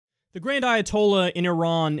The Grand Ayatollah in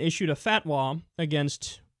Iran issued a fatwa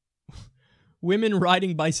against women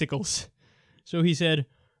riding bicycles. So he said,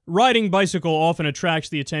 riding bicycle often attracts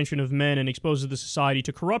the attention of men and exposes the society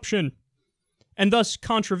to corruption, and thus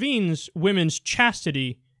contravenes women's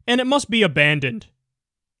chastity, and it must be abandoned.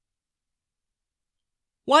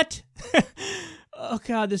 What? Oh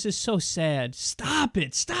God, this is so sad. Stop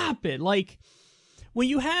it, stop it. Like, when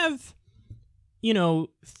you have, you know,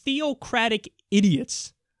 theocratic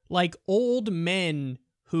idiots, like old men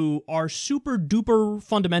who are super duper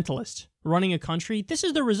fundamentalists running a country, this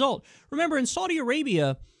is the result. Remember, in Saudi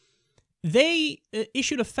Arabia, they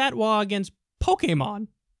issued a fatwa against Pokemon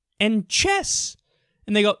and chess.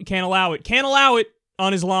 And they go, can't allow it,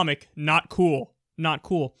 un-Islamic, not cool, not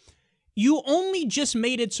cool. You only just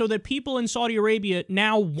made it so that people in Saudi Arabia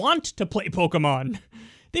now want to play Pokemon.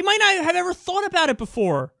 They might not have ever thought about it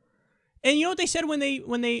before. And you know what they said when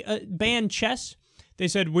they banned chess? They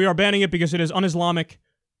said, we are banning it because it is un-Islamic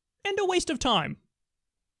and a waste of time.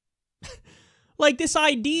 Like, this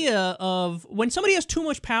idea of when somebody has too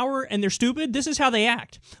much power and they're stupid, this is how they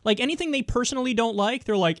act. Like, anything they personally don't like,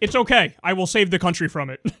 they're like, it's okay, I will save the country from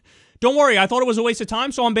it. Don't worry, I thought it was a waste of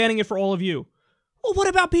time, so I'm banning it for all of you. Well, what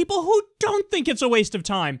about people who don't think it's a waste of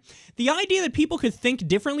time? The idea that people could think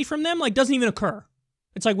differently from them, like, doesn't even occur.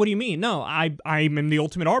 It's like, what do you mean? No, I'm the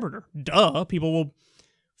ultimate arbiter. Duh, people will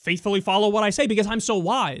faithfully follow what I say because I'm so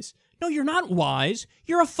wise. No, you're not wise.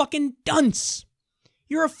 You're a fucking dunce.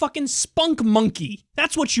 You're a fucking spunk monkey.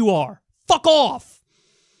 That's what you are. Fuck off.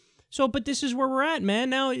 So, but this is where we're at, man.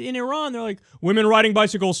 Now, in Iran, they're like, women riding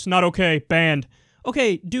bicycles, not okay, banned.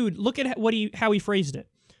 Okay, dude, look at how he phrased it.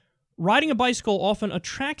 Riding a bicycle often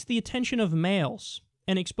attracts the attention of males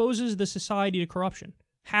and exposes the society to corruption.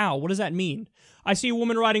 How? What does that mean? I see a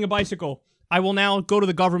woman riding a bicycle. I will now go to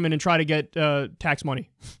the government and try to get tax money.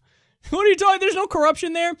 What are you talking? There's no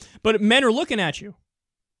corruption there. But men are looking at you.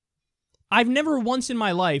 I've never once in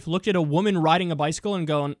my life looked at a woman riding a bicycle and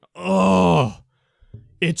going, oh,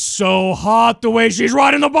 it's so hot the way she's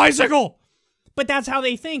riding the bicycle. But that's how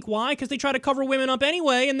they think. Why? Because they try to cover women up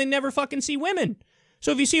anyway, and they never fucking see women.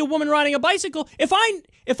 So if you see a woman riding a bicycle, if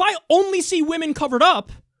I only see women covered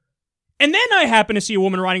up, and then I happen to see a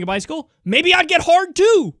woman riding a bicycle, maybe I'd get hard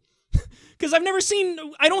too. Because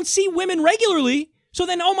I don't see women regularly. So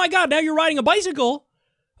then, oh my God, now you're riding a bicycle.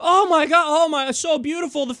 Oh my God, oh my, so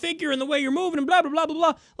beautiful, the figure and the way you're moving and blah, blah, blah, blah,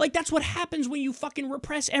 blah. Like, that's what happens when you fucking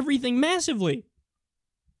repress everything massively.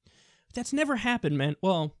 That's never happened, man.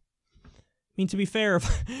 Well, I mean, to be fair,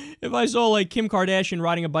 if I saw, like, Kim Kardashian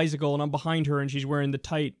riding a bicycle and I'm behind her and she's wearing the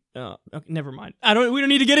tight, okay, never mind. We don't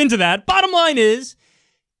need to get into that. Bottom line is,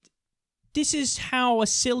 this is how a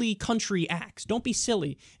silly country acts. Don't be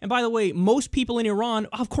silly. And by the way, most people in Iran,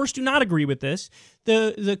 of course, do not agree with this.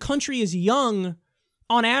 The country is young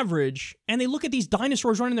on average, and they look at these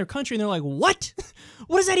dinosaurs running their country, and they're like, what?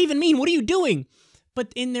 What does that even mean? What are you doing?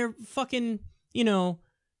 But in their fucking, you know,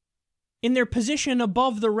 in their position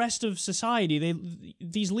above the rest of society,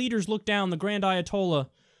 these leaders look down, the Grand Ayatollah,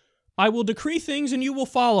 I will decree things and you will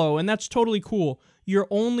follow, and that's totally cool. You're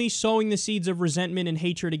only sowing the seeds of resentment and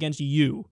hatred against you.